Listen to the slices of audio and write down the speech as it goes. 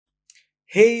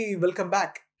Hey, welcome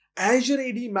back. Azure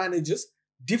AD manages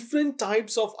different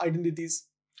types of identities: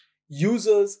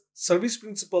 users, service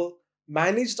principal,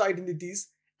 managed identities,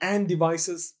 and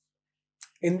devices.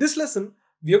 In this lesson,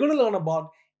 we are going to learn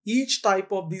about each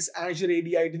type of these Azure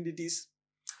AD identities.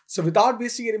 So, without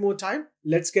wasting any more time,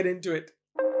 let's get into it.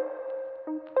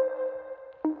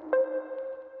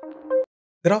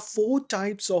 There are four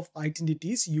types of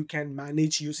identities you can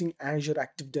manage using Azure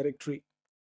Active Directory.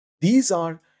 These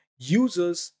are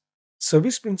users,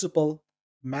 service principal,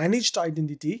 managed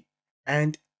identity,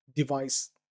 and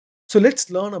device. So let's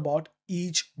learn about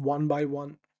each one by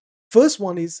one. First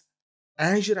one is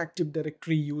Azure Active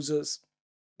Directory users.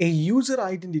 A user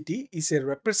identity is a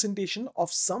representation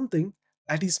of something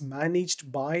that is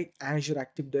managed by Azure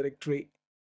Active Directory.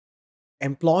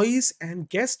 Employees and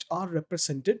guests are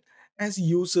represented as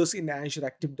users in Azure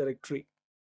Active Directory.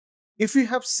 If you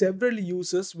have several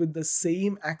users with the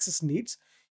same access needs,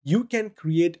 you can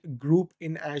create a group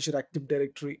in Azure Active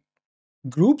Directory.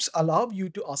 Groups allow you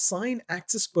to assign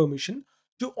access permission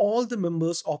to all the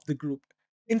members of the group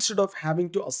instead of having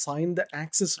to assign the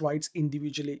access rights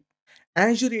individually.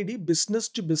 Azure AD Business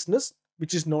to Business,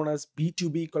 which is known as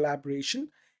B2B collaboration,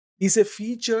 is a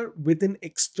feature within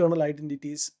external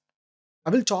identities.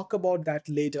 I will talk about that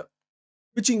later,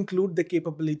 which include the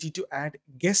capability to add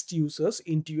guest users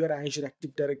into your Azure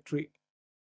Active Directory.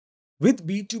 With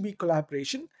B2B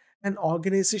collaboration, an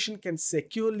organization can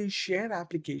securely share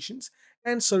applications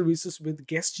and services with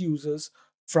guest users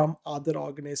from other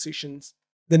organizations.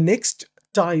 The next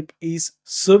type is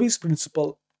service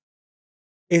principal.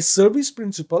 A service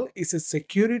principal is a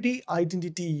security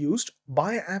identity used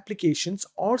by applications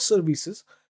or services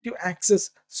to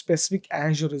access specific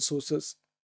Azure resources.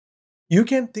 You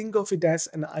can think of it as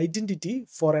an identity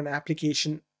for an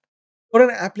application. For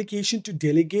an application to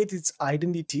delegate its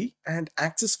identity and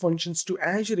access functions to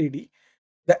Azure AD,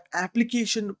 the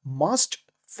application must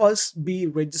first be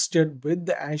registered with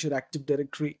the Azure Active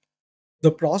Directory.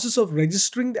 The process of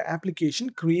registering the application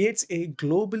creates a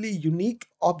globally unique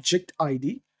object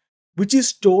ID, which is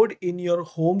stored in your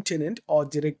home tenant or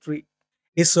directory.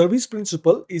 A service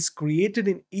principal is created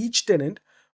in each tenant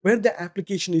where the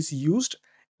application is used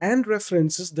and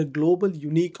references the global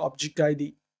unique object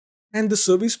ID. And the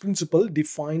service principal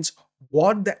defines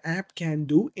what the app can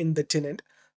do in the tenant,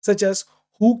 such as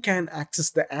who can access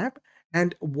the app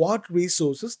and what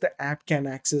resources the app can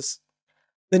access.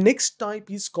 The next type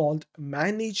is called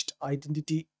managed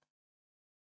identity.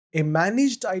 A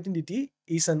managed identity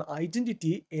is an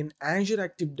identity in Azure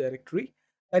Active Directory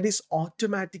that is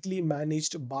automatically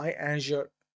managed by Azure.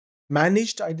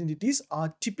 Managed identities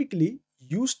are typically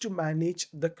used to manage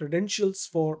the credentials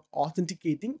for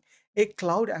authenticating a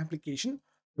cloud application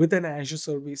with an Azure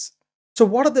service. So,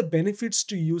 what are the benefits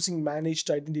to using managed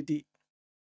identity?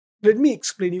 Let me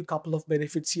explain you a couple of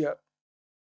benefits here.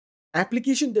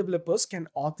 Application developers can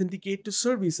authenticate to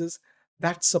services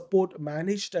that support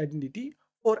managed identity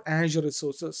for Azure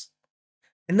resources.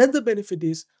 Another benefit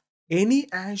is any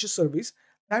Azure service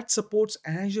that supports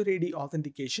Azure AD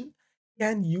authentication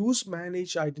can use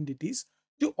managed identities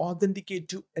to authenticate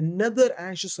to another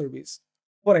Azure service.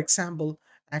 For example,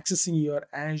 accessing your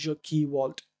Azure Key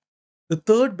Vault. The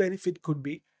third benefit could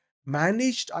be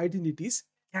managed identities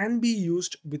can be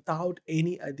used without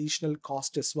any additional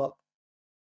cost as well.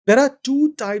 There are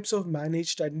two types of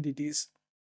managed identities: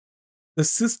 the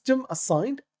system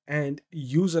assigned and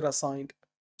user assigned.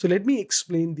 So let me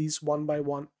explain these one by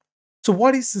one. So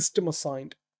what is system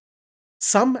assigned?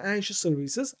 Some Azure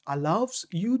services allows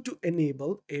you to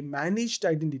enable a managed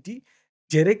identity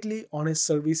directly on a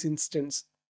service instance.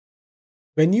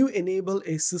 When you enable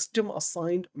a system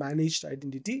assigned managed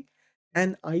identity,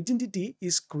 an identity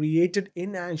is created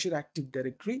in Azure Active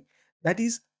Directory that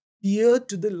is tiered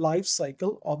to the life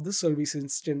cycle of the service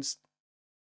instance.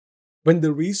 When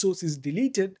the resource is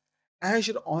deleted,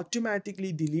 Azure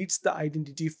automatically deletes the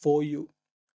identity for you.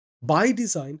 By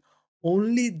design,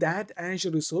 only that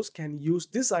Azure resource can use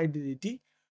this identity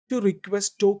to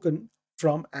request token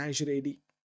from Azure AD.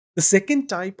 The second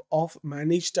type of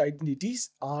managed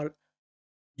identities are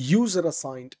user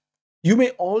assigned. You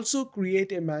may also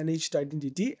create a managed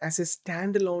identity as a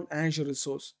standalone Azure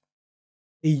resource.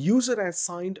 A user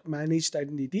assigned managed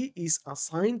identity is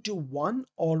assigned to one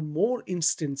or more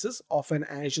instances of an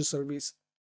Azure service.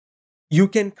 You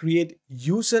can create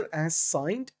user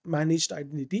assigned managed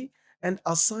identity and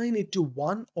assign it to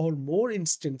one or more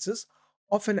instances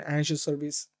of an Azure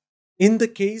service. In the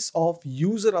case of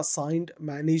user assigned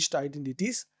managed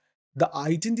identities, the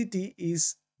identity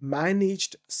is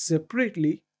managed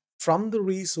separately from the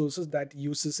resources that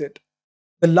uses it.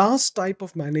 The last type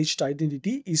of managed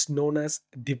identity is known as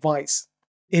device.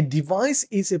 A device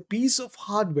is a piece of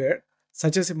hardware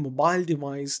such as a mobile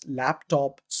device,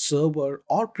 laptop, server,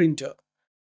 or printer.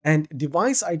 And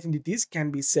device identities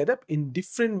can be set up in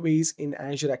different ways in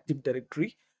Azure Active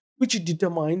Directory, which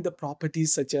determine the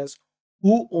properties such as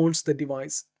who owns the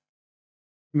device.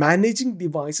 Managing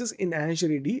devices in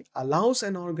Azure AD allows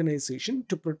an organization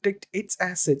to protect its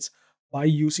assets by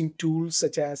using tools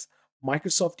such as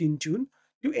Microsoft Intune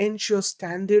to ensure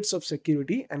standards of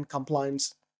security and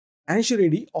compliance. Azure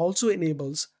AD also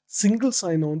enables single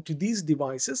sign on to these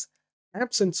devices,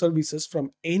 apps, and services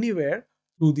from anywhere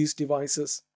through these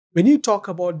devices. When you talk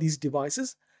about these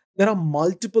devices, there are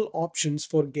multiple options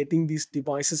for getting these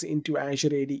devices into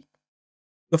Azure AD.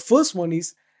 The first one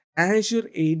is Azure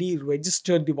AD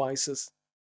registered devices.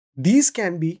 These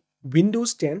can be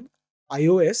Windows 10,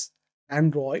 iOS,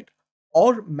 Android,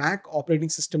 or Mac operating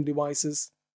system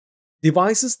devices.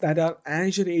 Devices that are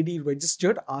Azure AD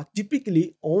registered are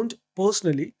typically owned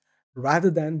personally rather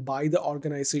than by the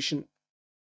organization.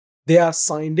 They are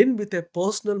signed in with a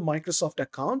personal Microsoft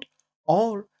account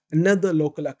or another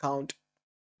local account.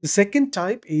 The second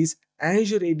type is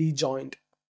Azure AD joined.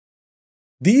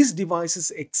 These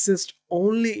devices exist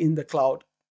only in the cloud.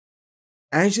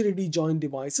 Azure AD joined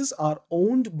devices are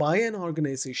owned by an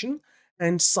organization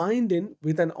and signed in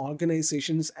with an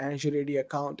organization's Azure AD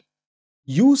account.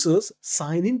 Users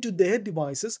sign into their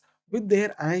devices with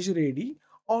their Azure AD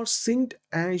or synced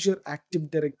Azure Active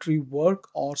Directory work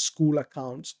or school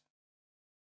accounts.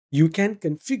 You can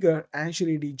configure Azure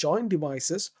AD join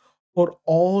devices for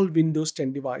all Windows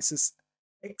 10 devices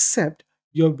except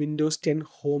your Windows 10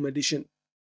 Home Edition.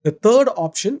 The third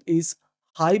option is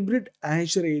hybrid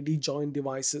Azure AD join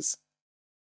devices.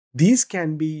 These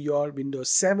can be your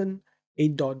Windows 7,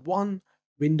 8.1,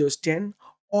 Windows 10,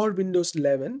 or Windows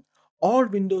 11, or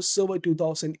Windows Server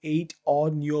 2008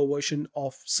 or newer version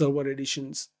of server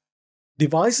editions.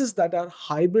 Devices that are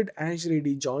hybrid Azure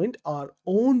AD joined are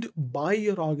owned by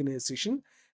your organization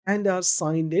and are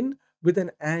signed in with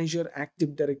an Azure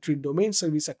Active Directory domain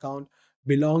service account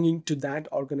belonging to that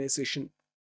organization.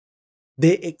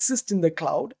 They exist in the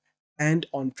cloud and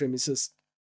on premises.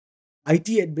 IT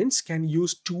admins can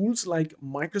use tools like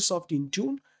Microsoft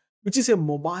Intune, which is a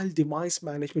mobile device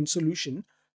management solution,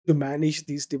 to manage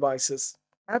these devices.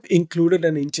 I've included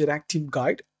an interactive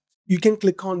guide. You can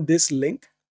click on this link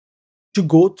to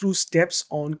go through steps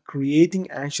on creating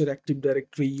Azure Active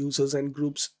Directory users and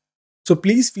groups. So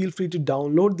please feel free to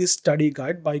download this study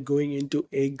guide by going into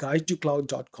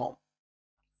aguidetocloud.com.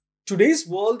 Today's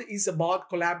world is about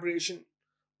collaboration,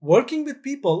 working with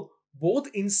people both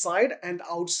inside and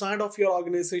outside of your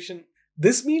organization.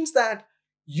 This means that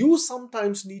you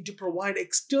sometimes need to provide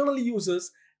external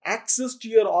users access to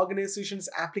your organization's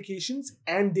applications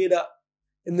and data.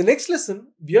 In the next lesson,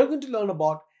 we are going to learn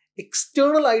about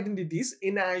external identities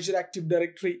in Azure Active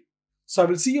Directory. So I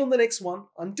will see you on the next one.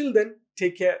 Until then,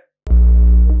 take care.